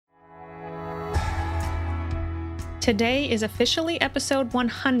Today is officially episode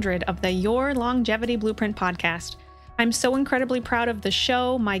 100 of the Your Longevity Blueprint podcast. I'm so incredibly proud of the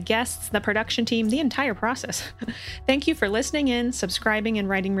show, my guests, the production team, the entire process. Thank you for listening in, subscribing, and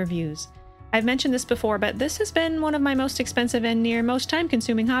writing reviews. I've mentioned this before, but this has been one of my most expensive and near most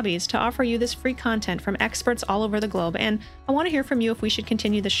time-consuming hobbies, to offer you this free content from experts all over the globe, and I want to hear from you if we should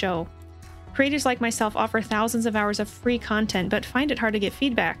continue the show. Creators like myself offer thousands of hours of free content, but find it hard to get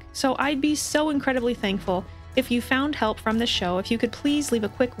feedback, so I'd be so incredibly thankful if you found help from the show, if you could please leave a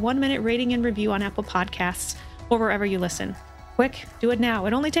quick 1-minute rating and review on Apple Podcasts or wherever you listen. Quick, do it now.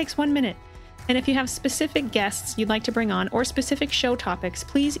 It only takes 1 minute. And if you have specific guests you'd like to bring on or specific show topics,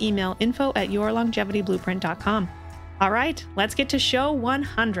 please email info@yourlongevityblueprint.com. All right, let's get to show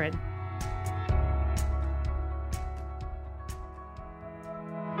 100.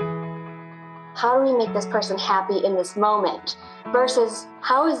 How do we make this person happy in this moment versus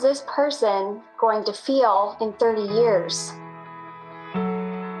how is this person going to feel in 30 years?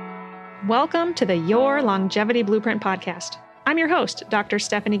 Welcome to the Your Longevity Blueprint podcast. I'm your host, Dr.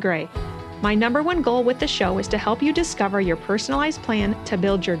 Stephanie Gray. My number one goal with the show is to help you discover your personalized plan to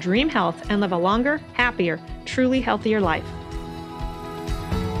build your dream health and live a longer, happier, truly healthier life.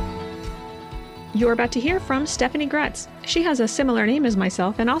 You're about to hear from Stephanie Grutz. She has a similar name as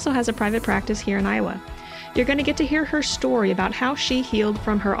myself and also has a private practice here in Iowa. You're going to get to hear her story about how she healed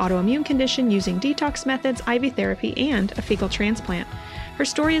from her autoimmune condition using detox methods, IV therapy, and a fecal transplant. Her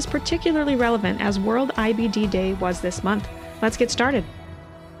story is particularly relevant as World IBD Day was this month. Let's get started.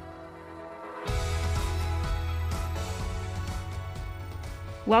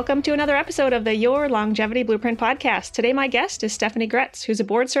 Welcome to another episode of the Your Longevity Blueprint podcast. Today, my guest is Stephanie Grutz, who's a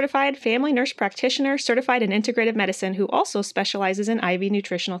board-certified family nurse practitioner certified in integrative medicine who also specializes in IV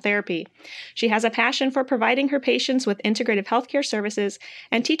nutritional therapy. She has a passion for providing her patients with integrative healthcare services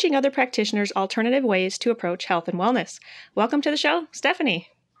and teaching other practitioners alternative ways to approach health and wellness. Welcome to the show, Stephanie.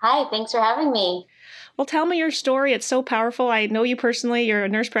 Hi, thanks for having me. Well, tell me your story. It's so powerful. I know you personally. You're a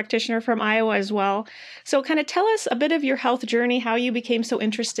nurse practitioner from Iowa as well. So kind of tell us a bit of your health journey, how you became so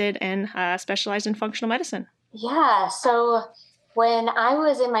interested and specialized in functional medicine. Yeah, so when I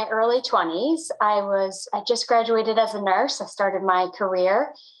was in my early 20s, I just graduated as a nurse. I started my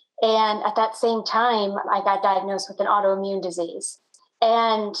career. And at that same time, I got diagnosed with an autoimmune disease.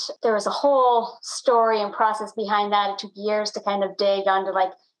 And there was a whole story and process behind that. It took years to kind of dig onto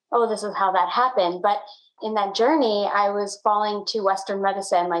oh, this is how that happened. But in that journey, I was falling to Western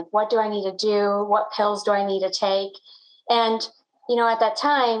medicine. Like, what do I need to do? What pills do I need to take? And, at that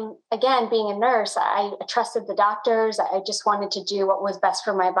time, again, being a nurse, I trusted the doctors. I just wanted to do what was best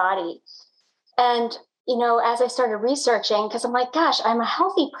for my body. And, as I started researching, because I'm like, gosh, I'm a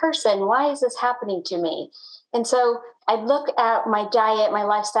healthy person. Why is this happening to me? And so I look at my diet, my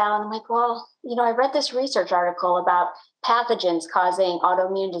lifestyle, and I'm like, well, I read this research article about pathogens causing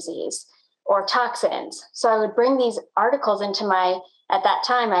autoimmune disease or toxins. So I would bring these articles into at that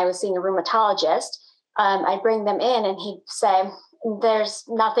time, I was seeing a rheumatologist. I'd bring them in and he'd say, there's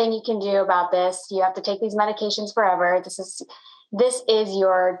nothing you can do about this. You have to take these medications forever. This is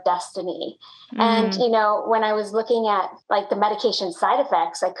your destiny. And, when I was looking at the medication side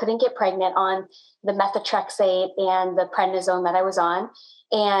effects, I couldn't get pregnant on the methotrexate and the prednisone that I was on.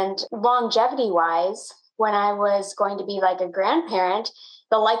 And longevity wise, when I was going to be a grandparent,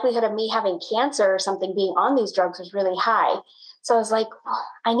 the likelihood of me having cancer or something being on these drugs was really high. So I was like,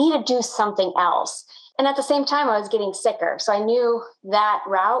 I need to do something else. And at the same time, I was getting sicker. So I knew that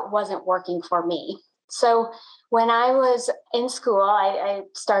route wasn't working for me. So when I was in school, I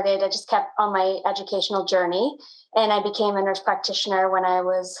just kept on my educational journey, and I became a nurse practitioner when I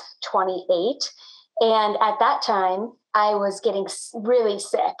was 28. And at that time, I was getting really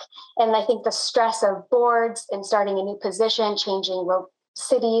sick. And I think the stress of boards and starting a new position, changing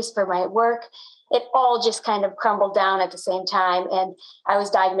cities for my work, it all just kind of crumbled down at the same time. And I was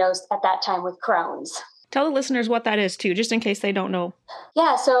diagnosed at that time with Crohn's. Tell the listeners what that is too, just in case they don't know.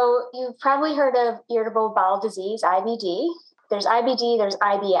 Yeah, so you've probably heard of irritable bowel disease, IBD. There's IBD, there's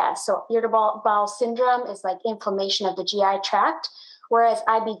IBS. So irritable bowel syndrome is inflammation of the GI tract, whereas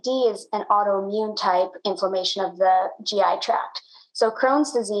IBD is an autoimmune type inflammation of the GI tract. So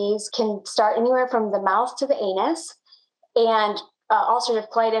Crohn's disease can start anywhere from the mouth to the anus, and ulcerative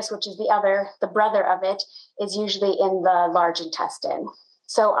colitis, which is the brother of it, is usually in the large intestine.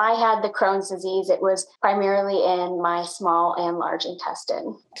 So I had the Crohn's disease. It was primarily in my small and large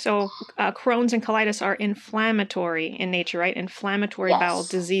intestine. So Crohn's and colitis are inflammatory in nature, right? Inflammatory bowel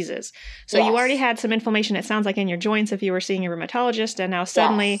diseases. So you already had some inflammation, it sounds like, in your joints if you were seeing a rheumatologist, and now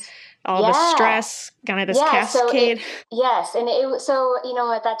suddenly all the Yeah. stress, kind of this Yeah. cascade. Yes. And it was,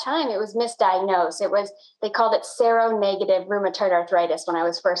 at that time it was misdiagnosed. They called it seronegative rheumatoid arthritis when I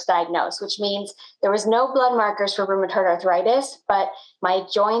was first diagnosed, which means there was no blood markers for rheumatoid arthritis, but my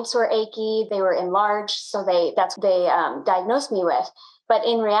joints were achy, they were enlarged. So that's what they diagnosed me with. But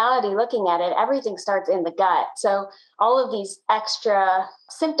in reality, looking at it, everything starts in the gut. So all of these extra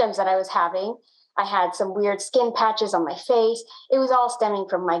symptoms that I was having, I had some weird skin patches on my face. It was all stemming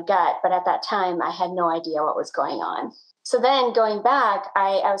from my gut. But at that time, I had no idea what was going on. So then going back,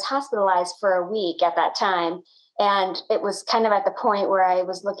 I was hospitalized for a week at that time. And it was kind of at the point where I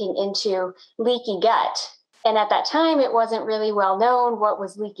was looking into leaky gut. And at that time, it wasn't really well known what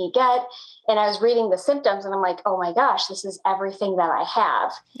was leaky gut. And I was reading the symptoms and I'm like, oh my gosh, this is everything that I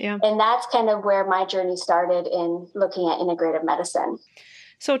have. Yeah. And that's kind of where my journey started in looking at integrative medicine.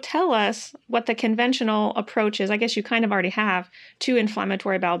 So tell us what the conventional approach is, I guess you kind of already have, to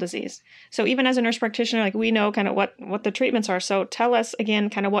inflammatory bowel disease. So even as a nurse practitioner, like we know kind of what the treatments are. So tell us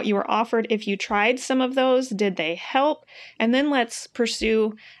again kind of what you were offered. If you tried some of those, did they help? And then let's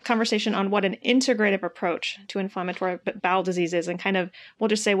pursue conversation on what an integrative approach to inflammatory bowel disease is, and kind of, we'll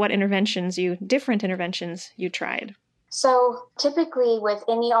just say what different interventions you tried. So typically with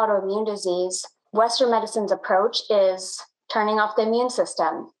any autoimmune disease, Western medicine's approach is turning off the immune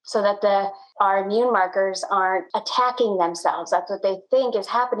system so that our immune markers aren't attacking themselves. That's what they think is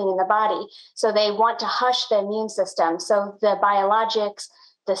happening in the body. So they want to hush the immune system. So the biologics,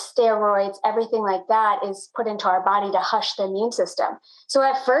 the steroids, everything like that is put into our body to hush the immune system. So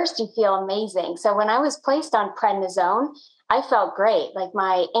at first you feel amazing. So when I was placed on prednisone, I felt great. Like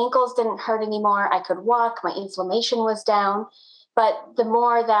my ankles didn't hurt anymore. I could walk. My inflammation was down. But the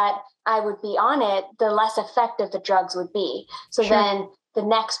more that I would be on it, the less effective the drugs would be. So then the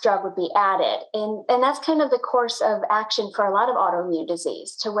next drug would be added. And that's kind of the course of action for a lot of autoimmune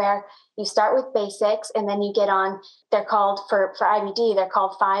disease, to where you start with basics and then you get on, they're called, for IBD, they're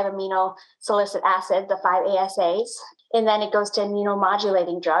called 5-amino salicylic acid, the 5 ASAs. And then it goes to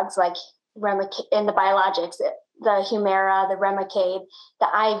immunomodulating drugs like and the biologics, the Humira, the Remicade, the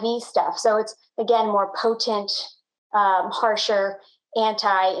IV stuff. So it's, again, more potent, harsher,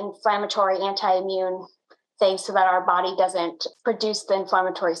 anti-inflammatory, anti-immune things so that our body doesn't produce the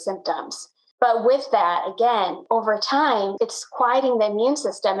inflammatory symptoms. But with that, again, over time, it's quieting the immune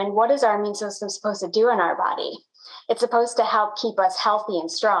system. And what is our immune system supposed to do in our body? It's supposed to help keep us healthy and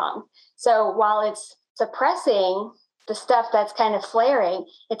strong. So while it's suppressing the stuff that's kind of flaring,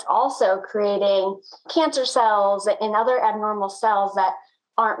 it's also creating cancer cells and other abnormal cells that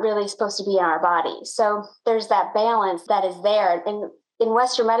aren't really supposed to be in our body. So there's that balance that is there. And in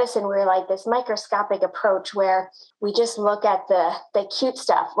Western medicine, we're like this microscopic approach where we just look at the cute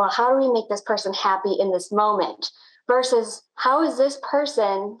stuff. Well, how do we make this person happy in this moment? Versus how is this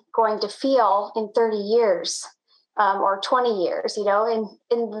person going to feel in 30 years or 20 years? And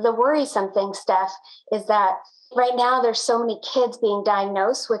the worrisome thing, Steph, is that right now there's so many kids being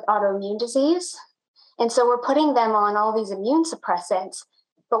diagnosed with autoimmune disease. And so we're putting them on all these immune suppressants,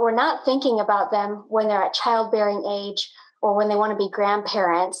 but we're not thinking about them when they're at childbearing age or when they want to be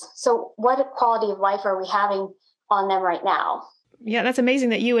grandparents. So what quality of life are we having on them right now? Yeah, that's amazing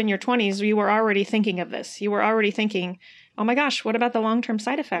that you in your 20s, you were already thinking of this. You were already thinking, oh my gosh, what about the long-term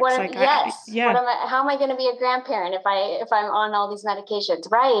side effects? How am I going to be a grandparent if I'm on all these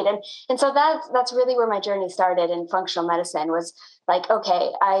medications? Right. And so that's really where my journey started in functional medicine, was like, okay,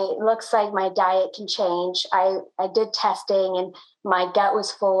 looks like my diet can change. I did testing and my gut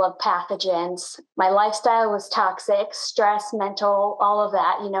was full of pathogens. My lifestyle was toxic, stress, mental, all of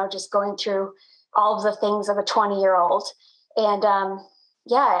that, just going through all of the things of a 20-year-old. And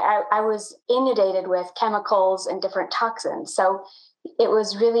I was inundated with chemicals and different toxins. So it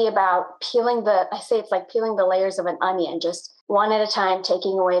was really about peeling the layers of an onion, just one at a time,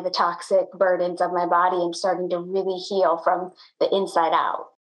 taking away the toxic burdens of my body and starting to really heal from the inside out.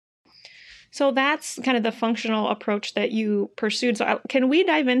 So that's kind of the functional approach that you pursued. So can we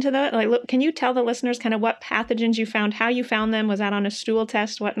dive into that? Can you tell the listeners kind of what pathogens you found, how you found them? Was that on a stool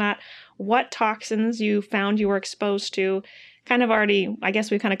test, whatnot? What toxins you found you were exposed to? Kind of already, I guess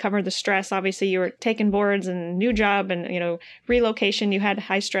we kind of covered the stress. Obviously, you were taking boards and new job and, relocation. You had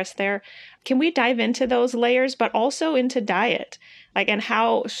high stress there. Can we dive into those layers, but also into diet, and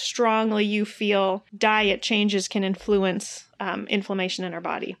how strongly you feel diet changes can influence inflammation in our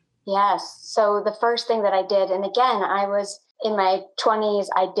body? Yes. So the first thing that I did, and again, I was in my 20s,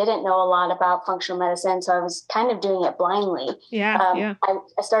 I didn't know a lot about functional medicine, so I was kind of doing it blindly. Yeah.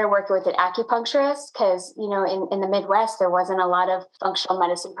 I started working with an acupuncturist because, in the Midwest, there wasn't a lot of functional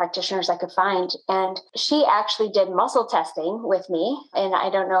medicine practitioners I could find. And she actually did muscle testing with me. And I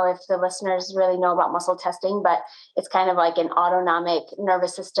don't know if the listeners really know about muscle testing, but it's kind of like an autonomic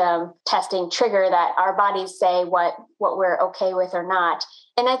nervous system testing trigger that our bodies say what we're okay with or not.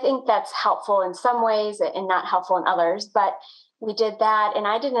 And I think that's helpful in some ways and not helpful in others. But we did that, and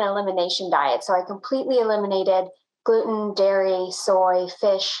I did an elimination diet. So I completely eliminated gluten, dairy, soy,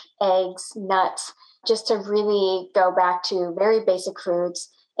 fish, eggs, nuts, just to really go back to very basic foods,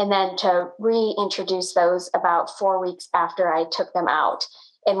 and then to reintroduce those about 4 weeks after I took them out.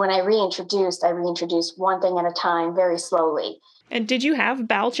 And when I reintroduced one thing at a time, very slowly. And did you have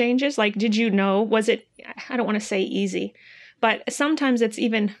bowel changes? Like, did you know, was it, I don't want to say easy, but sometimes it's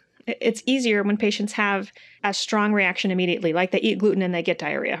easier when patients have a strong reaction immediately, like they eat gluten and they get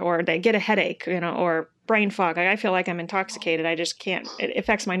diarrhea, or they get a headache, or brain fog. I feel like I'm intoxicated. I just can't, it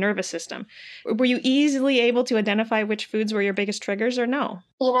affects my nervous system. Were you easily able to identify which foods were your biggest triggers, or no?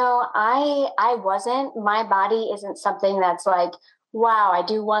 I wasn't. My body isn't something that's like, wow, I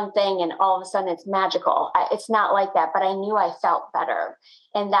do one thing and all of a sudden it's magical. It's not like that, but I knew I felt better.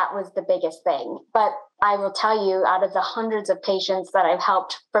 And that was the biggest thing. But I will tell you, out of the hundreds of patients that I've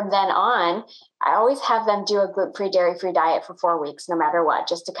helped from then on, I always have them do a gluten-free, dairy-free diet for 4 weeks, no matter what,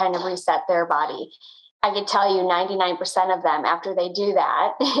 just to kind of reset their body. I can tell you 99% of them, after they do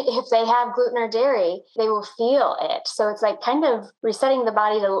that, if they have gluten or dairy, they will feel it. So it's like kind of resetting the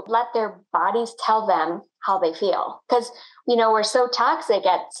body to let their bodies tell them how they feel. Because, we're so toxic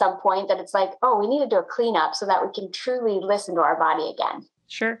at some point that it's like, oh, we need to do a cleanup so that we can truly listen to our body again.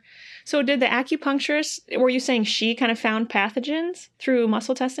 Sure. So did the acupuncturist, were you saying she kind of found pathogens through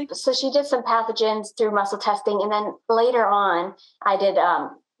muscle testing? So she did some pathogens through muscle testing. And then later on, I did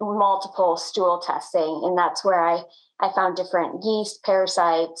multiple stool testing. And that's where I found different yeast,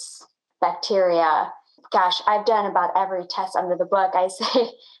 parasites, bacteria. Gosh, I've done about every test under the book. I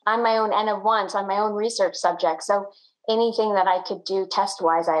say I'm my own N of one, so I'm my own research subject. So anything that I could do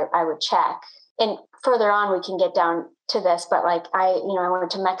test-wise, I would check. And further on, we can get down to this, but like I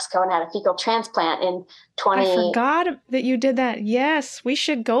went to Mexico and had a fecal transplant in 20. I forgot that you did that. Yes, we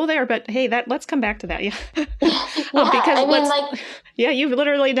should go there. But hey, let's come back to that. Yeah. You've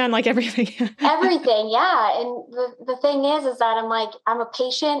literally done like everything. Everything. Yeah. And the thing is that I'm a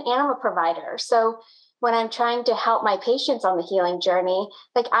patient and I'm a provider. So when I'm trying to help my patients on the healing journey,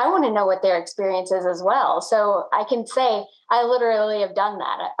 like I want to know what their experience is as well. So I can say, I literally have done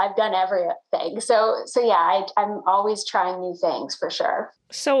that. I've done everything. So yeah, I'm always trying new things for sure.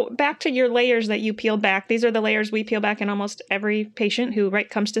 So back to your layers that you peeled back. These are the layers we peel back in almost every patient who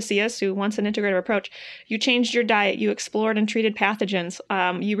comes to see us, who wants an integrative approach. You changed your diet. You explored and treated pathogens.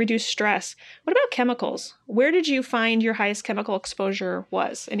 You reduced stress. What about chemicals? Where did you find your highest chemical exposure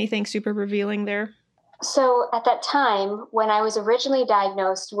was? Anything super revealing there? So at that time, when I was originally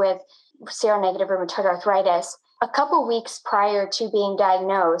diagnosed with seronegative rheumatoid arthritis, a couple weeks prior to being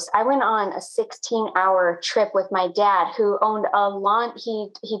diagnosed, I went on a 16-hour trip with my dad, who owned a lawn.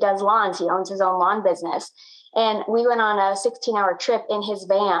 He does lawns. He owns his own lawn business. And we went on a 16-hour trip in his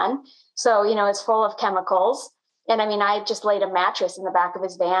van. So, it's full of chemicals. And I just laid a mattress in the back of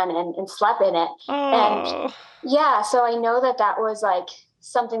his van and slept in it. Oh. And yeah, so I know that was like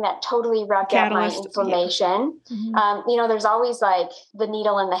something that totally rubbed up my inflammation. Yeah. Mm-hmm. There's always like the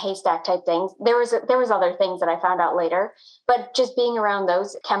needle in the haystack type things. There was other things that I found out later, but just being around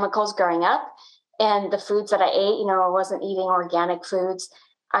those chemicals growing up and the foods that I ate, I wasn't eating organic foods.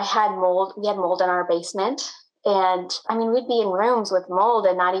 I had mold. We had mold in our basement, and we'd be in rooms with mold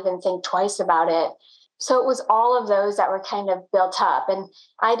and not even think twice about it. So it was all of those that were kind of built up. And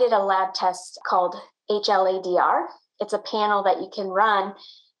I did a lab test called HLA-DR. It's a panel that you can run.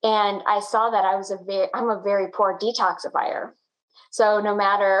 And I saw that I'm a very poor detoxifier. So no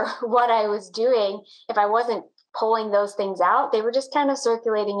matter what I was doing, if I wasn't pulling those things out, they were just kind of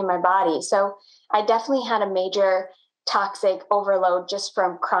circulating in my body. So I definitely had a major toxic overload just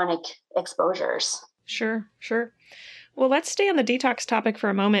from chronic exposures. Sure. Well, let's stay on the detox topic for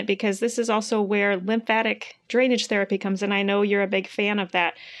a moment, because this is also where lymphatic drainage therapy comes in. I know you're a big fan of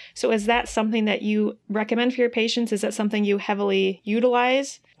that. So is that something that you recommend for your patients? Is that something you heavily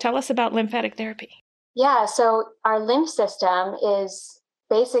utilize? Tell us about lymphatic therapy. Yeah, so our lymph system is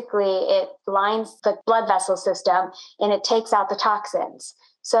basically, it lines the blood vessel system and it takes out the toxins.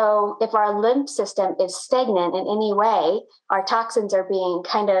 So if our lymph system is stagnant in any way, our toxins are being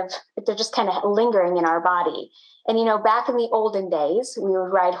kind of they're just kind of lingering in our body. And, back in the olden days, we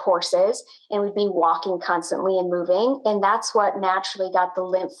would ride horses and we'd be walking constantly and moving. And that's what naturally got the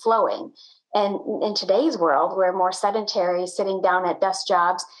lymph flowing. And in today's world, we're more sedentary, sitting down at desk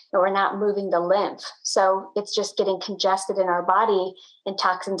jobs, and we're not moving the lymph. So it's just getting congested in our body and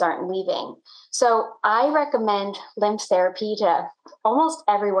toxins aren't leaving. So I recommend lymph therapy to almost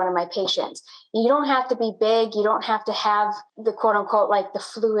every one of my patients. You don't have to be big. You don't have to have the quote unquote, like the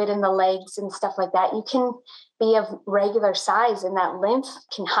fluid in the legs and stuff like that. You can be of regular size and that lymph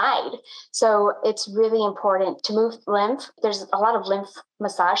can hide. So it's really important to move lymph. There's a lot of lymph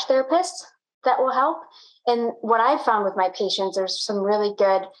massage therapists that will help. And what I've found with my patients, there's some really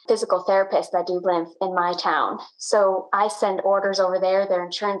good physical therapists that do lymph in my town. So I send orders over there. Their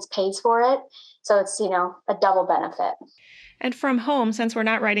insurance pays for it. So it's, a double benefit. And from home, since we're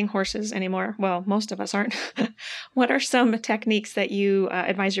not riding horses anymore, well, most of us aren't, what are some techniques that you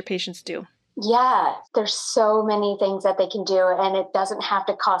advise your patients do? Yeah, there's so many things that they can do, and it doesn't have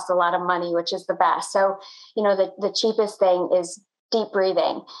to cost a lot of money, which is the best. So, the cheapest thing is deep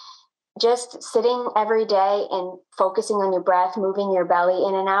breathing. Just sitting every day and focusing on your breath, moving your belly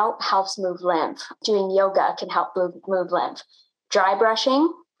in and out helps move lymph. Doing yoga can help move lymph. Dry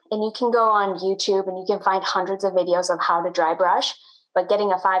brushing, and you can go on YouTube and you can find hundreds of videos of how to dry brush, but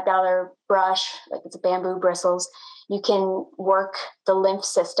getting a $5 brush, like it's bamboo bristles, you can work the lymph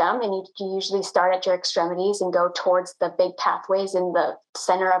system, and you usually start at your extremities and go towards the big pathways in the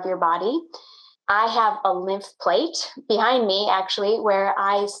center of your body. I have a lymph plate behind me, actually, where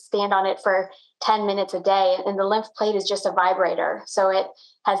I stand on it for 10 minutes a day. And the lymph plate is just a vibrator. So it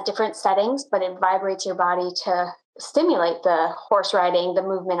has different settings, but it vibrates your body to stimulate the horse riding, the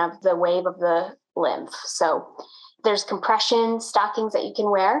movement of the wave of the lymph. So there's compression stockings that you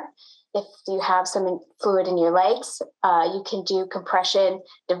can wear. If you have some fluid in your legs, you can do compression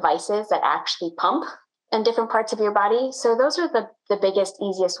devices that actually pump in different parts of your body. So those are the biggest,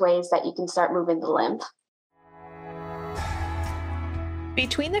 easiest ways that you can start moving the lymph.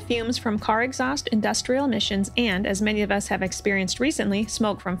 Between the fumes from car exhaust, industrial emissions, and, as many of us have experienced recently,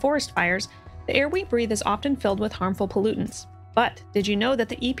 smoke from forest fires, the air we breathe is often filled with harmful pollutants. But did you know that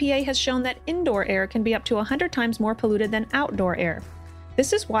the EPA has shown that indoor air can be up to 100 times more polluted than outdoor air?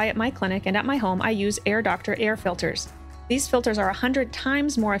 This is why at my clinic and at my home I use Air Doctor air filters. These filters are 100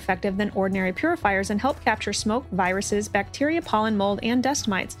 times more effective than ordinary purifiers and help capture smoke, viruses, bacteria, pollen, mold, and dust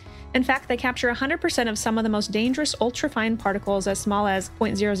mites. In fact, they capture 100% of some of the most dangerous ultrafine particles as small as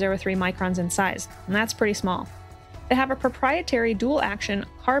 0.003 microns in size, and that's pretty small. They have a proprietary dual-action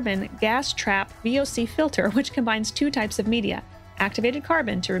carbon gas trap VOC filter which combines two types of media, activated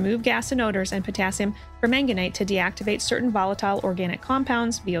carbon to remove gas and odors and potassium permanganate to deactivate certain volatile organic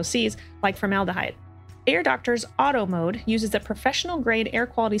compounds, VOCs, like formaldehyde. Air Doctor's Auto Mode uses a professional-grade air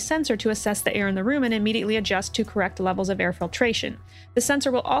quality sensor to assess the air in the room and immediately adjust to correct levels of air filtration. The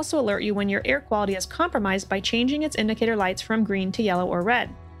sensor will also alert you when your air quality is compromised by changing its indicator lights from green to yellow or red.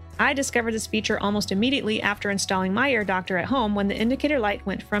 I discovered this feature almost immediately after installing my Air Doctor at home when the indicator light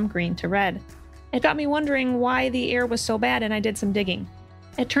went from green to red. It got me wondering why the air was so bad, and I did some digging.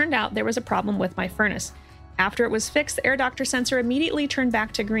 It turned out there was a problem with my furnace. After it was fixed, the Air Doctor sensor immediately turned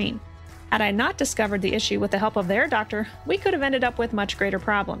back to green. Had I not discovered the issue with the help of the Air Doctor, we could have ended up with much greater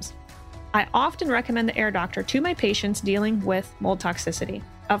problems. I often recommend the Air Doctor to my patients dealing with mold toxicity.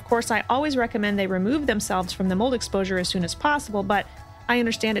 Of course, I always recommend they remove themselves from the mold exposure as soon as possible, but I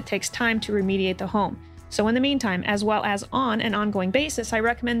understand it takes time to remediate the home. So in the meantime, as well as on an ongoing basis, I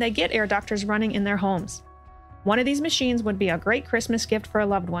recommend they get Air Doctors running in their homes. One of these machines would be a great Christmas gift for a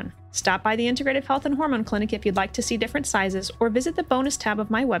loved one. Stop by the Integrative Health and Hormone Clinic if you'd like to see different sizes, or visit the bonus tab of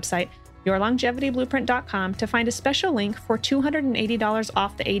my website, yourlongevityblueprint.com, to find a special link for $280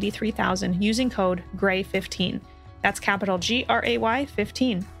 off the $83,000 using code GRAY15. That's capital GRAY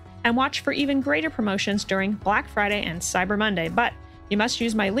 15. And watch for even greater promotions during Black Friday and Cyber Monday, but you must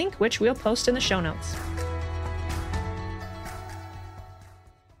use my link, which we'll post in the show notes.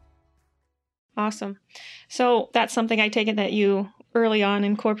 Awesome. So that's something I take it that you early on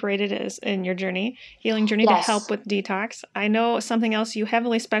incorporated as in your journey, healing journey, Yes. to help with detox. I know something else you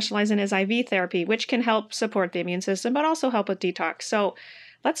heavily specialize in is IV therapy, which can help support the immune system, but also help with detox. So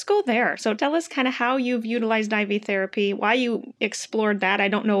let's go there. So tell us kind of how you've utilized IV therapy, why you explored that. I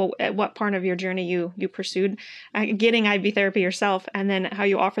don't know at what part of your journey you pursued getting IV therapy yourself, and then how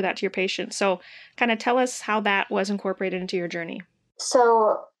you offer that to your patients. So kind of tell us how that was incorporated into your journey.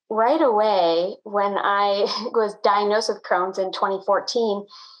 So right away, when I was diagnosed with Crohn's in 2014,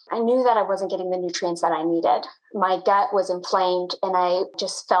 I knew that I wasn't getting the nutrients that I needed. My gut was inflamed and I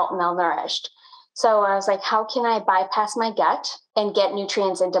just felt malnourished. So I was like, how can I bypass my gut and get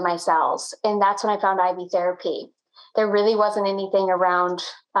nutrients into my cells? And that's when I found IV therapy. There really wasn't anything around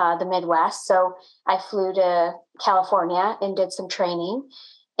the Midwest. So I flew to California and did some training.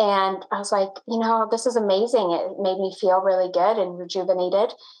 And I was like, this is amazing. It made me feel really good and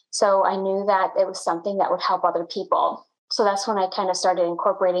rejuvenated. So I knew that it was something that would help other people. So that's when I kind of started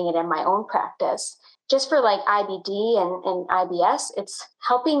incorporating it in my own practice. Just for like IBD and IBS, it's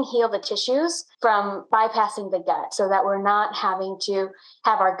helping heal the tissues from bypassing the gut so that we're not having to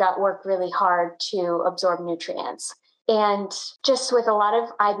have our gut work really hard to absorb nutrients. And just with a lot of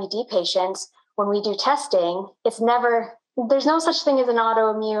IBD patients, when we do testing, there's no such thing as an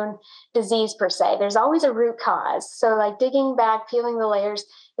autoimmune disease per se. There's always a root cause. So like digging back, peeling the layers,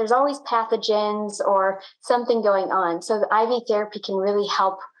 there's always pathogens or something going on. So the IV therapy can really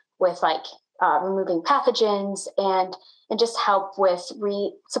help with like removing pathogens and just help with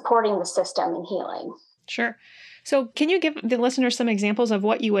supporting the system and healing. Sure. So can you give the listeners some examples of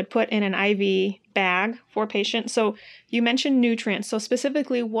what you would put in an IV bag for patients? So you mentioned nutrients. So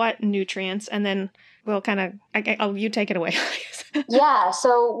specifically what nutrients? And then we'll you take it away. Yeah.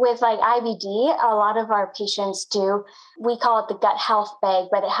 So with like IBD, a lot of our patients we call it the gut health bag,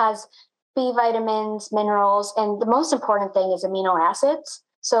 but it has B vitamins, minerals, and the most important thing is amino acids.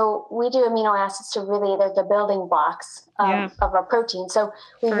 So we do amino acids they're the building blocks of our protein. So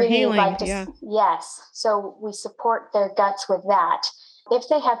we for really healing, like to, yes. So we support their guts with that. If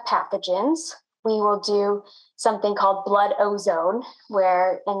they have pathogens, we will do something called blood ozone,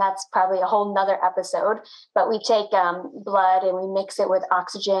 and that's probably a whole nother episode, but we take blood and we mix it with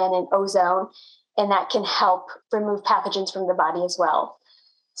oxygen and ozone, and that can help remove pathogens from the body as well.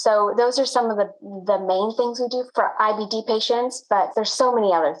 So those are some of the main things we do for IBD patients, but there's so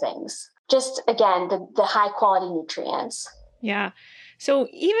many other things. Just, again, the high quality nutrients. Yeah. So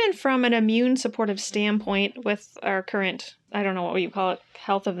even from an immune supportive standpoint with our current, I don't know what you call it,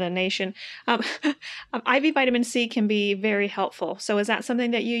 health of the nation, IV vitamin C can be very helpful. So is that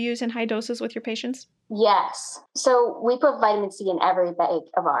something that you use in high doses with your patients? Yes. So we put vitamin C in every bag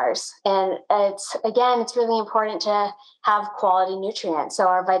of ours. And it's really important to have quality nutrients. So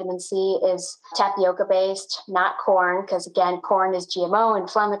our vitamin C is tapioca based, not corn, because again, corn is GMO,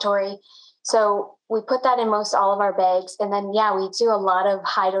 inflammatory. So we put that in most all of our bags. And then, we do a lot of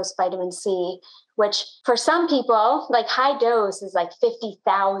high dose vitamin C, which for some people, like high dose is like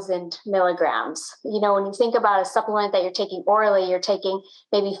 50,000 milligrams. When you think about a supplement that you're taking orally, you're taking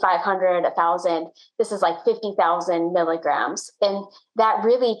maybe 500, 1,000. This is like 50,000 milligrams. And that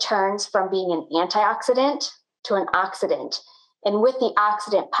really turns from being an antioxidant to an oxidant. And with the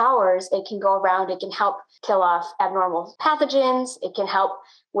oxidant powers, it can go around, it can help kill off abnormal pathogens. It can help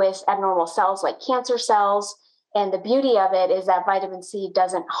with abnormal cells like cancer cells. And the beauty of it is that vitamin C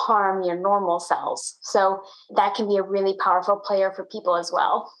doesn't harm your normal cells. So that can be a really powerful player for people as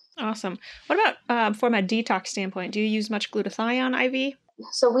well. Awesome. What about from a detox standpoint? Do you use much glutathione IV?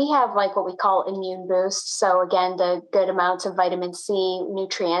 So we have like what we call immune boost. So again, the good amounts of vitamin C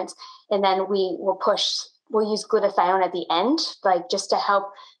nutrients. And then we'll use glutathione at the end, like just to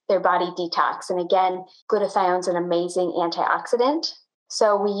help their body detox. And again, glutathione is an amazing antioxidant.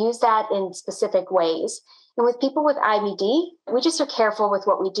 So we use that in specific ways. And with people with IBD, we just are careful with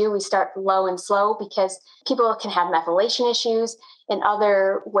what we do. We start low and slow because people can have methylation issues and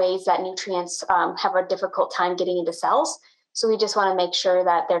other ways that nutrients have a difficult time getting into cells. So we just want to make sure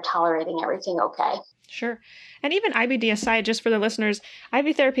that they're tolerating everything okay. Sure. And even IBD aside, just for the listeners,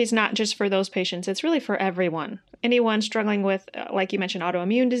 IV therapy is not just for those patients. It's really for everyone. Anyone struggling with, like you mentioned,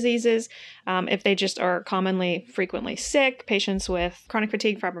 autoimmune diseases, if they just are frequently sick, patients with chronic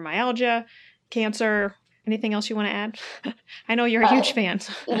fatigue, fibromyalgia, cancer. Anything else you want to add? I know you're a huge fan.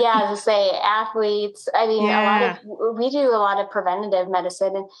 Yeah, to say athletes. I mean, we do a lot of preventative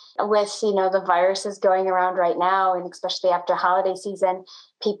medicine, and with the viruses going around right now, and especially after holiday season,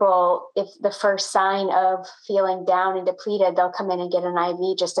 people, if the first sign of feeling down and depleted, they'll come in and get an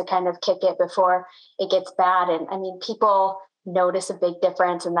IV just to kind of kick it before it gets bad. And I mean, people notice a big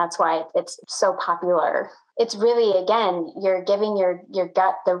difference, and that's why it's so popular. It's really, again, you're giving your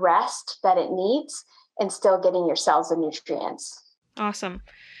gut the rest that it needs and still getting your cells the nutrients. Awesome.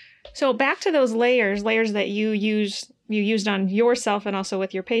 So back to those layers that you used on yourself and also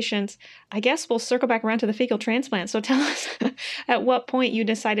with your patients. I guess we'll circle back around to the fecal transplant. So tell us at what point you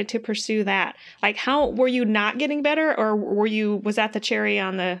decided to pursue that. Like, how were you not getting better, or was that the cherry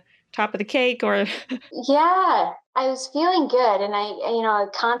on the top of the cake, or? Yeah, I was feeling good, and I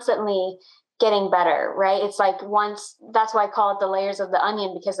constantly getting better, right? It's like that's why I call it the layers of the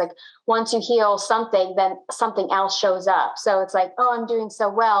onion, because like once you heal something, then something else shows up. So it's like, oh, I'm doing so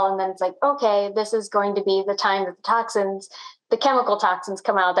well. And then it's like, okay, this is going to be the time that the chemical toxins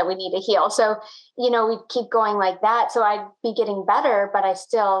come out that we need to heal. So, we keep going like that. So I'd be getting better, but I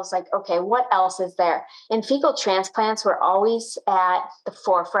still was like, okay, what else is there? And fecal transplants were always at the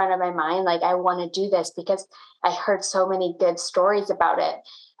forefront of my mind. Like, I want to do this because I heard so many good stories about it.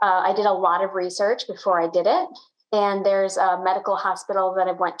 I did a lot of research before I did it. And there's a medical hospital that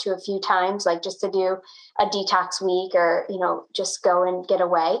I went to a few times, like just to do a detox week or, just go and get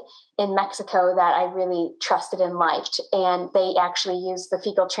away in Mexico that I really trusted and liked. And they actually use the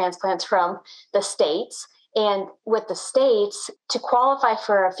fecal transplants from the States. And with the States, to qualify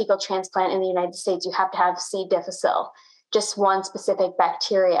for a fecal transplant in the United States, you have to have C. difficile, just one specific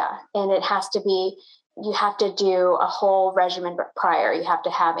bacteria. And you have to do a whole regimen prior. You have to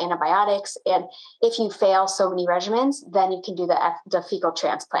have antibiotics. And if you fail so many regimens, then you can do the fecal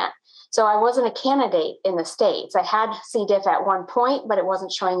transplant. So I wasn't a candidate in the States. I had C. diff at one point, but it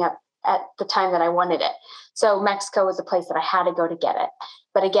wasn't showing up at the time that I wanted it. So Mexico was the place that I had to go to get it.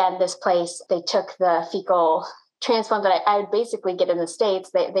 But again, this place, they took the fecal transplant that I would basically get in the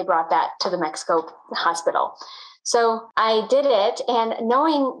States. They brought that to the Mexico hospital. So I did it, and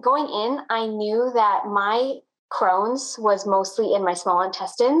going in, I knew that my Crohn's was mostly in my small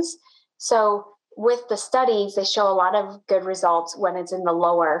intestines. So with the studies, they show a lot of good results when it's in the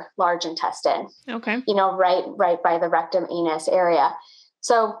lower large intestine. Okay. Right by the rectum anus area.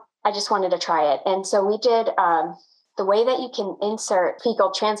 So I just wanted to try it. And so we did the way that you can insert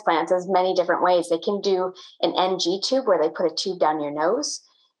fecal transplants is many different ways. They can do an NG tube where they put a tube down your nose.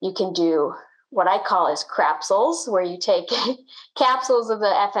 You can do what I call is crapsules, where you take capsules of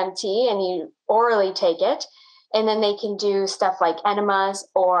the FMT and you orally take it. And then they can do stuff like enemas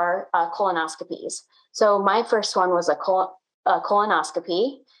or colonoscopies. So my first one was a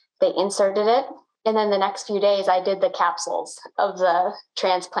colonoscopy. They inserted it. And then the next few days, I did the capsules of the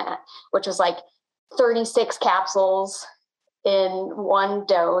transplant, which was like 36 capsules in one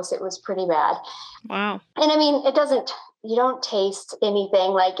dose. It was pretty bad. Wow. And I mean, you don't taste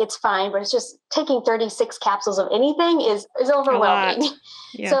anything, like it's fine, but it's just taking 36 capsules of anything is overwhelming.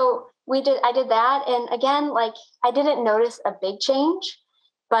 Yeah. So I did that. And again, like I didn't notice a big change,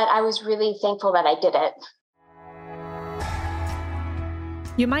 but I was really thankful that I did it.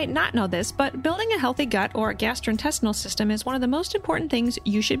 You might not know this, but building a healthy gut or gastrointestinal system is one of the most important things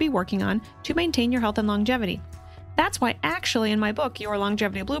you should be working on to maintain your health and longevity. That's why actually in my book, Your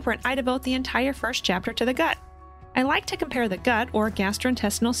Longevity Blueprint, I devote the entire first chapter to the gut. I like to compare the gut or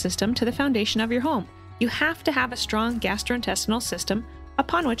gastrointestinal system to the foundation of your home. You have to have a strong gastrointestinal system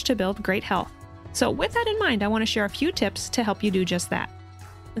upon which to build great health. So with that in mind, I want to share a few tips to help you do just that.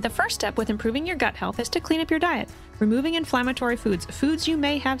 The first step with improving your gut health is to clean up your diet, removing inflammatory foods you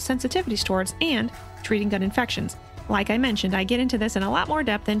may have sensitivities towards, and treating gut infections. Like I mentioned, I get into this in a lot more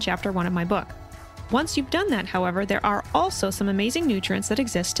depth in chapter 1 of my book. Once you've done that, however, there are also some amazing nutrients that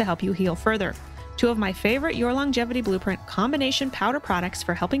exist to help you heal further. Two of my favorite Your Longevity Blueprint combination powder products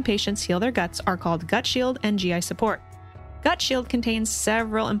for helping patients heal their guts are called Gut Shield and GI Support. Gut Shield contains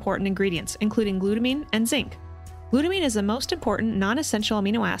several important ingredients, including glutamine and zinc. Glutamine is the most important non-essential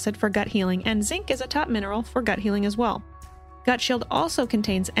amino acid for gut healing, and zinc is a top mineral for gut healing as well. Gut Shield also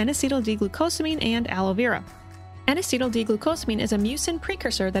contains N-acetyl D-glucosamine and aloe vera. N-acetyl D-glucosamine is a mucin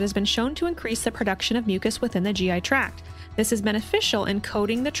precursor that has been shown to increase the production of mucus within the GI tract. This is beneficial in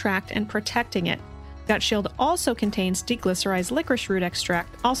coating the tract and protecting it. Gut Shield also contains deglycerized licorice root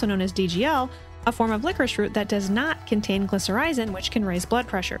extract, also known as DGL, a form of licorice root that does not contain glycyrrhizin, which can raise blood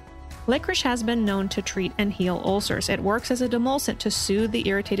pressure. Licorice has been known to treat and heal ulcers. It works as a demulcent to soothe the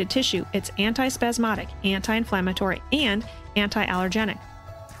irritated tissue. It's antispasmodic, anti-inflammatory, and anti-allergenic.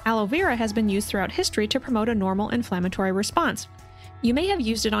 Aloe vera has been used throughout history to promote a normal inflammatory response. You may have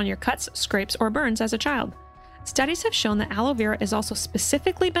used it on your cuts, scrapes, or burns as a child. Studies have shown that aloe vera is also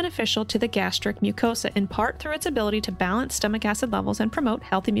specifically beneficial to the gastric mucosa, in part through its ability to balance stomach acid levels and promote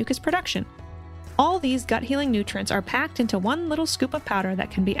healthy mucus production. All these gut-healing nutrients are packed into one little scoop of powder that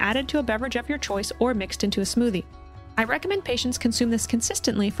can be added to a beverage of your choice or mixed into a smoothie. I recommend patients consume this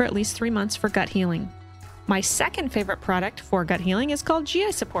consistently for at least 3 months for gut healing. My second favorite product for gut healing is called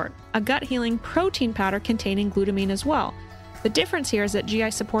GI Support, a gut-healing protein powder containing glutamine as well. The difference here is that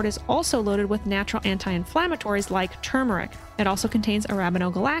GI Support is also loaded with natural anti-inflammatories like turmeric. It also contains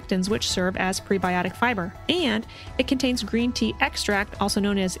arabinogalactans, which serve as prebiotic fiber. And it contains green tea extract, also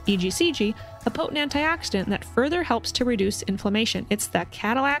known as EGCG, a potent antioxidant that further helps to reduce inflammation. It's the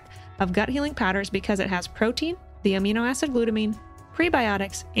Cadillac of gut healing powders because it has protein, the amino acid glutamine,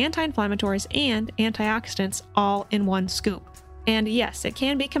 prebiotics, anti-inflammatories, and antioxidants all in one scoop. And yes, it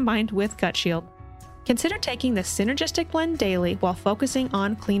can be combined with Gut Shield. Consider taking the synergistic blend daily while focusing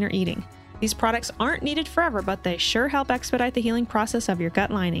on cleaner eating. These products aren't needed forever, but they sure help expedite the healing process of your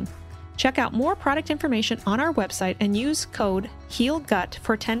gut lining. Check out more product information on our website and use code HEALGUT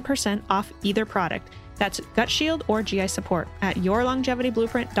for 10% off either product. That's Gut Shield or GI Support at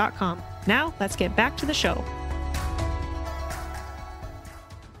yourlongevityblueprint.com. Now, let's get back to the show.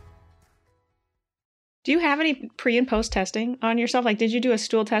 Do you have any pre and post testing on yourself? Like, did you do a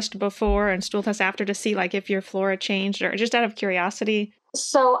stool test before and stool test after to see like if your flora changed, or just out of curiosity?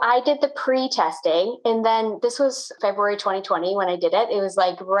 So I did the pre-testing, and then this was February 2020 when I did it. It was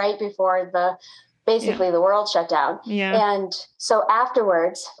like right before basically the world shut down. Yeah. And so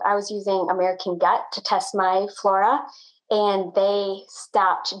afterwards, I was using American Gut to test my flora, and they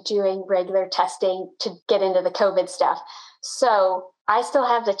stopped doing regular testing to get into the COVID stuff. So I still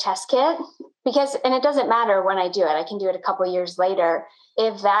have the test kit and it doesn't matter when I do it. I can do it a couple of years later.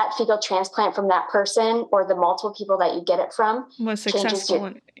 If that fecal transplant from that person or the multiple people that you get it from was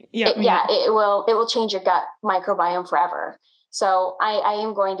successful, it will change your gut microbiome forever. So I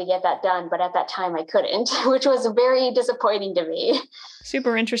am going to get that done, but at that time I couldn't, which was very disappointing to me.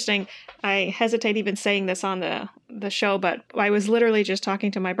 Super interesting. I hesitate even saying this on the show, but I was literally just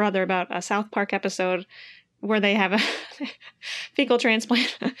talking to my brother about a South Park episode where they have a fecal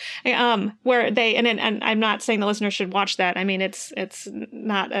transplant, where they, and I'm not saying the listener should watch that. I mean, it's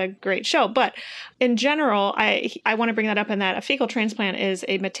not a great show, but in general, I want to bring that up in that a fecal transplant is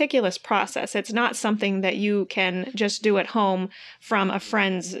a meticulous process. It's not something that you can just do at home from a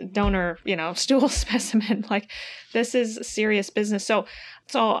friend's donor, stool specimen. Like, this is serious business. So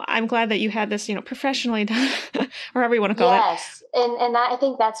I'm glad that you had this, professionally done, or however you want to call it. Yes. And I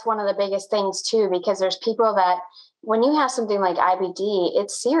think that's one of the biggest things too, because there's people that when you have something like IBD,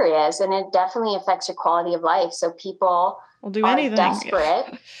 it's serious and it definitely affects your quality of life. So people will do are anything.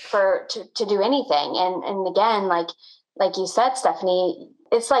 Desperate to do anything. And again, like you said, Stephanie,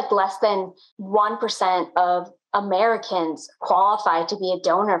 it's like less than 1% of Americans qualify to be a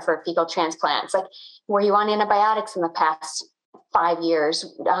donor for fecal transplants. Like, were you on antibiotics in the past 5 years?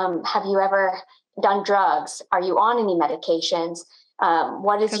 Have you ever done drugs? Are you on any medications?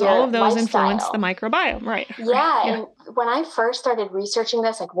 What is your all of those lifestyle? Influence the microbiome, right? Yeah. And when I first started researching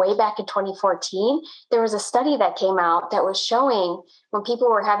this, like way back in 2014, there was a study that came out that was showing when people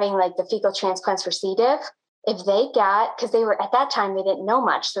were having like the fecal transplants for C. diff, if they got, because they were at that time, they didn't know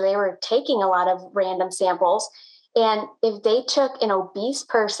much. So they were taking a lot of random samples. And if they took an obese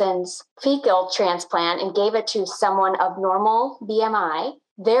person's fecal transplant and gave it to someone of normal BMI,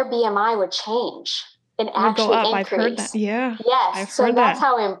 their BMI would change and actually increase. I've heard that. Yeah. Yes. So that's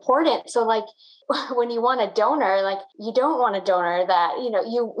how important. So like when you want a donor, like you don't want a donor that,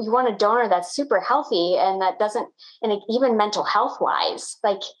 you want a donor that's super healthy and that doesn't, and even mental health wise,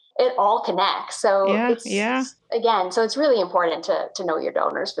 like it all connects. So again, so it's really important to know your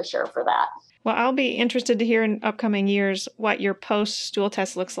donors for sure for that. Well, I'll be interested to hear in upcoming years what your post-stool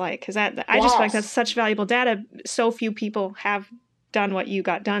test looks like, because I just feel like that's such valuable data. So few people have done what you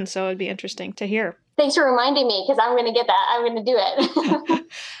got done, so it'd be interesting to hear. Thanks for reminding me, because I'm going to get that. I'm going to do it.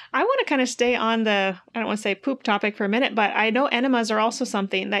 I want to kind of stay on I don't want to say poop topic for a minute, but I know enemas are also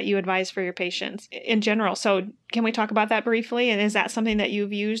something that you advise for your patients in general. So can we talk about that briefly? And is that something that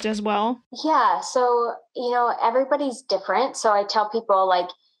you've used as well? Yeah. So, everybody's different. So I tell people like,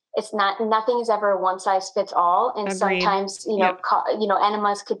 nothing is ever one size fits all. And Agreed. Sometimes,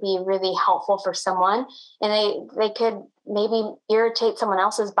 enemas could be really helpful for someone, and they could maybe irritate someone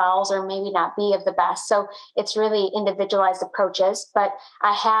else's bowels or maybe not be of the best. So it's really individualized approaches, but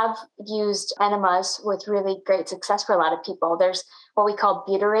I have used enemas with really great success for a lot of people. There's what we call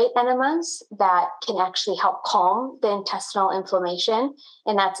butyrate enemas that can actually help calm the intestinal inflammation.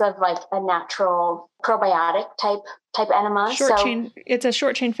 And that's of like a natural probiotic type enema. It's a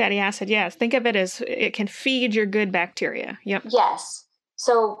short chain fatty acid. Yes. Think of it as it can feed your good bacteria. Yep. Yes.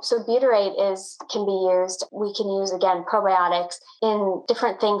 So butyrate can be used. We can use, again, probiotics in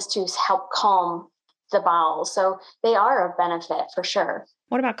different things to help calm the bowel. So they are of benefit for sure.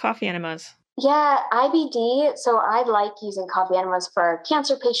 What about coffee enemas? Yeah, IBD. So I like using coffee enemas for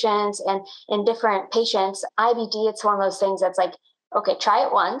cancer patients and in different patients. IBD, it's one of those things that's like, okay, try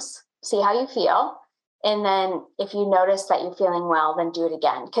it once, see how you feel. And then if you notice that you're feeling well, then do it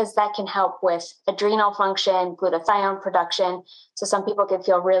again, because that can help with adrenal function, glutathione production. So some people can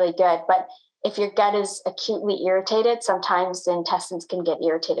feel really good. But if your gut is acutely irritated, sometimes the intestines can get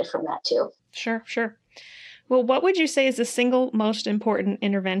irritated from that too. Sure. Well, what would you say is the single most important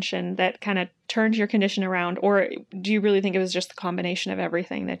intervention that kind of turned your condition around? Or do you really think it was just the combination of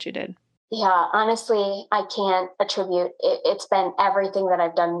everything that you did? Yeah, honestly, I can't attribute it. It's been everything that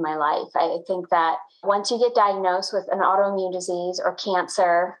I've done in my life. I think that once you get diagnosed with an autoimmune disease or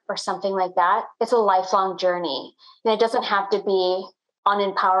cancer or something like that, it's a lifelong journey. And it doesn't have to be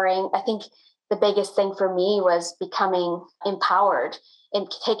unempowering. I think the biggest thing for me was becoming empowered and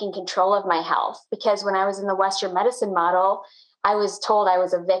taking control of my health. Because when I was in the Western medicine model, I was told I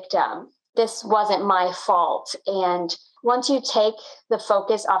was a victim. This wasn't my fault. And once you take the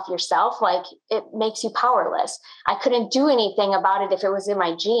focus off yourself, like, it makes you powerless. I couldn't do anything about it if it was in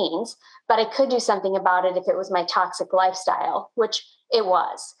my genes, but I could do something about it if it was my toxic lifestyle, which it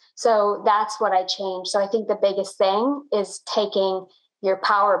was. So that's what I changed. So I think the biggest thing is taking your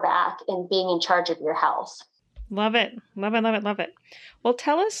power back and being in charge of your health. Love it. Love it, love it, love it. Well,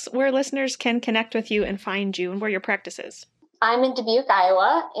 tell us where listeners can connect with you and find you and where your practice is. I'm in Dubuque,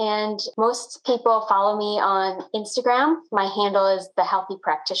 Iowa, and most people follow me on Instagram. My handle is The Healthy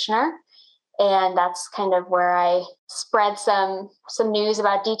Practitioner, and that's kind of where I spread some news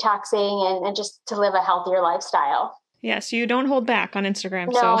about detoxing and just to live a healthier lifestyle. Yes, you don't hold back on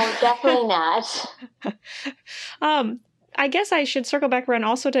Instagram. No, so. Definitely not. I guess I should circle back around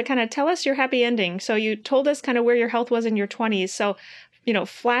also to kind of tell us your happy ending. So you told us kind of where your health was in your 20s. So,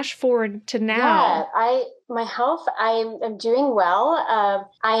 flash forward to now. Yeah, my health, I am doing well.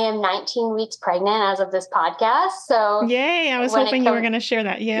 I am 19 weeks pregnant as of this podcast. So yay, I was hoping you were going to share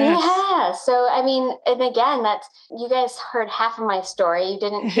that. Yes. Yeah. So, and again, you guys heard half of my story. You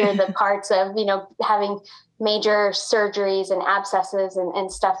didn't hear the parts of, having major surgeries and abscesses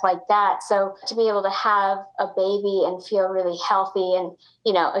and stuff like that. So to be able to have a baby and feel really healthy and,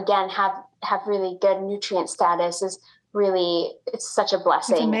 again, have really good nutrient status is really, it's such a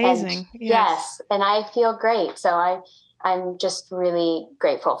blessing. It's amazing. And yes. And I feel great. So I'm just really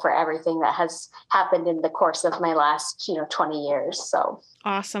grateful for everything that has happened in the course of my last, 20 years. So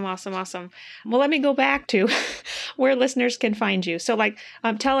awesome. Well, let me go back to where listeners can find you. So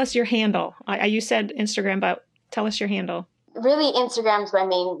tell us your handle. You said Instagram, but tell us your handle. Really, Instagram's my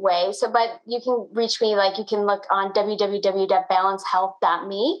main way. So, but you can reach me, you can look on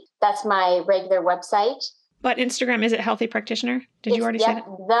www.balancehealth.me. That's my regular website. But Instagram, is it Healthy Practitioner? Did you already say that?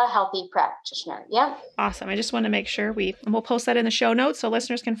 The Healthy Practitioner. Yep. Awesome. I just want to make sure we'll post that in the show notes so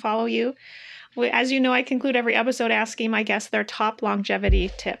listeners can follow you. As you know, I conclude every episode asking my guests their top longevity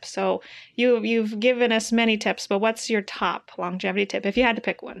tip. So you've given us many tips, but what's your top longevity tip if you had to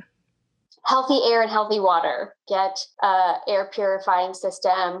pick one? Healthy air and healthy water. Get an air purifying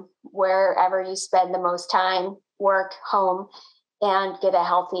system wherever you spend the most time, work, home, and get a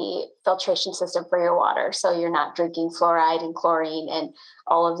healthy filtration system for your water. So you're not drinking fluoride and chlorine and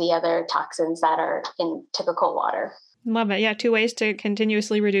all of the other toxins that are in typical water. Love it. Yeah, 2 ways to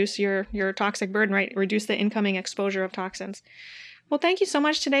continuously reduce your toxic burden, right? Reduce the incoming exposure of toxins. Well, thank you so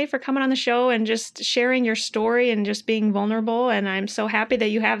much today for coming on the show and just sharing your story and just being vulnerable. And I'm so happy that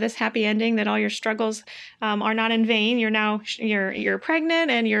you have this happy ending, that all your struggles are not in vain. You're pregnant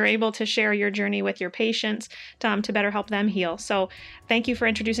and you're able to share your journey with your patients to better help them heal. So thank you for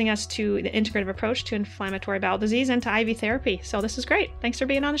introducing us to the integrative approach to inflammatory bowel disease and to IV therapy. So this is great. Thanks for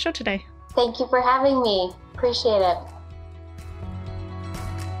being on the show today. Thank you for having me. Appreciate it.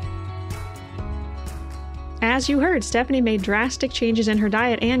 As you heard, Stephanie made drastic changes in her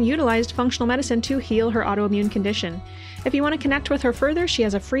diet and utilized functional medicine to heal her autoimmune condition. If you want to connect with her further, she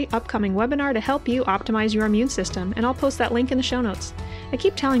has a free upcoming webinar to help you optimize your immune system, and I'll post that link in the show notes. I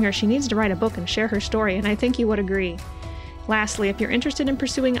keep telling her she needs to write a book and share her story, and I think you would agree. Lastly, if you're interested in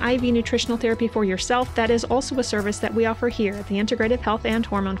pursuing IV nutritional therapy for yourself, that is also a service that we offer here at the Integrative Health and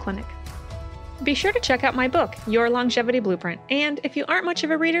Hormone Clinic. Be sure to check out my book, Your Longevity Blueprint, and if you aren't much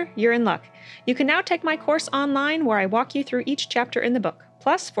of a reader, you're in luck. You can now take my course online where I walk you through each chapter in the book.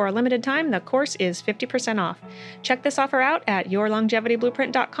 Plus, for a limited time, the course is 50% off. Check this offer out at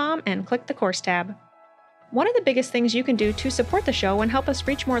yourlongevityblueprint.com and click the course tab. One of the biggest things you can do to support the show and help us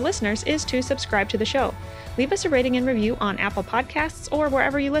reach more listeners is to subscribe to the show. Leave us a rating and review on Apple Podcasts or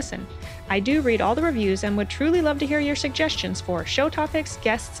wherever you listen. I do read all the reviews and would truly love to hear your suggestions for show topics,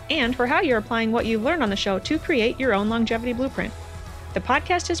 guests, and for how you're applying what you've learned on the show to create your own longevity blueprint. The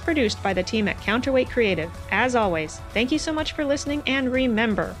podcast is produced by the team at Counterweight Creative. As always, thank you so much for listening, and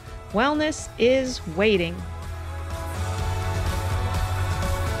remember, wellness is waiting.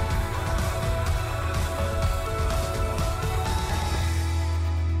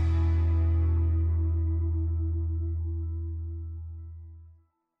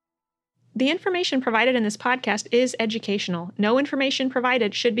 The information provided in this podcast is educational. No information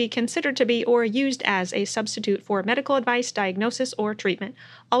provided should be considered to be or used as a substitute for medical advice, diagnosis, or treatment.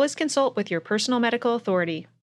 Always consult with your personal medical authority.